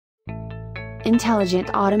Intelligent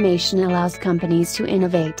automation allows companies to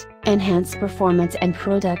innovate, enhance performance and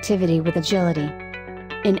productivity with agility.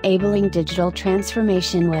 Enabling digital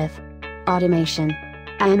transformation with automation,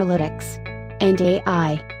 analytics, and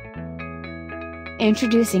AI.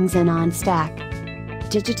 Introducing XenonStack.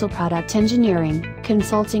 Digital product engineering,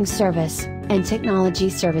 consulting service, and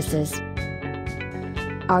technology services.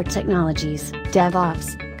 Our technologies: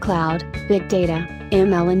 DevOps, Cloud, Big Data,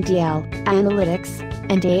 ML&DL, Analytics,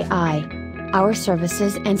 and AI. Our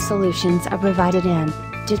services and solutions are provided in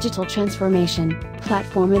digital transformation,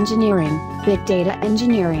 platform engineering, big data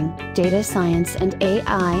engineering, data science and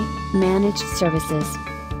AI, managed services.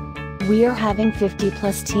 We are having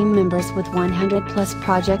 50+ team members with 100+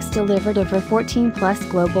 projects delivered over 14+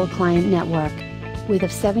 global client network.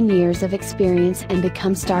 With 7 years of experience and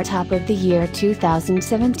become Startup of the Year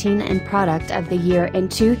 2017 and Product of the Year in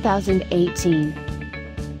 2018.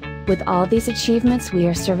 With all these achievements, we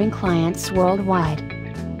are serving clients worldwide.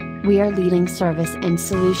 We are leading service and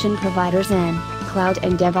solution providers in cloud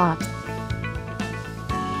and DevOps,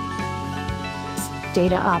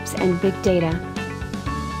 data ops and big data,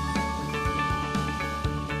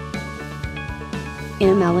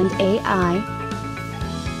 ML and AI,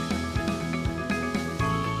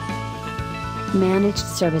 managed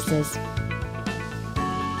services.